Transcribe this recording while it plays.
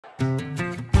I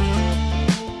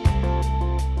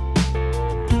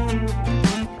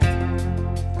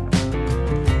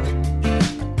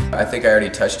think I already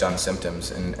touched on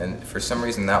Symptoms, and for some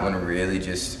reason that one really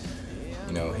just,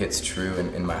 you know, hits true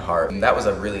in my heart. And that was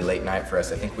a really late night for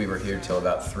us. I think we were here till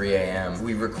about 3 a.m.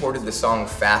 We recorded the song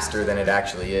faster than it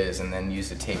actually is, and then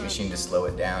used a tape machine to slow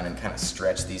it down and kind of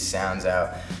stretch these sounds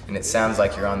out. And it sounds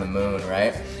like you're on the moon,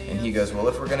 right? And he goes, well,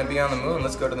 if we're gonna be on the moon,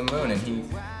 let's go to the moon. And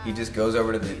he just goes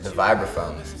over to the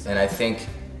vibraphones. And I think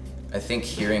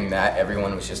hearing that,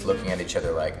 everyone was just looking at each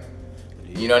other like,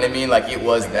 you know what I mean? Like, it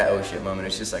was that oh shit moment.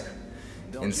 It's just like,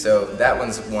 and so that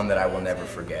one's one that I will never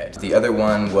forget. The other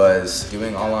one was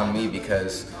doing All On Me,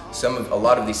 because a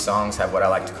lot of these songs have what I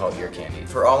like to call ear candy.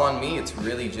 For All On Me, it's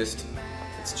really just,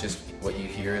 what you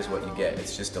hear is what you get.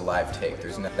 It's just a live take.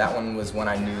 That one was one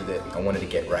I knew that I wanted to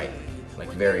get right, like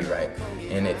very right.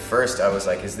 And at first I was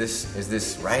like, is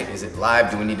this right? Is it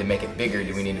live? Do we need to make it bigger?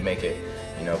 Do we need to make it,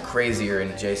 you know, crazier?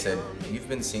 And Jay said, you've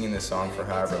been singing this song for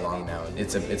however long now.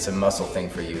 It's a muscle thing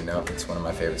for you, you know? It's one of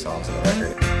my favorite songs on the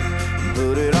record.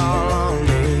 Put it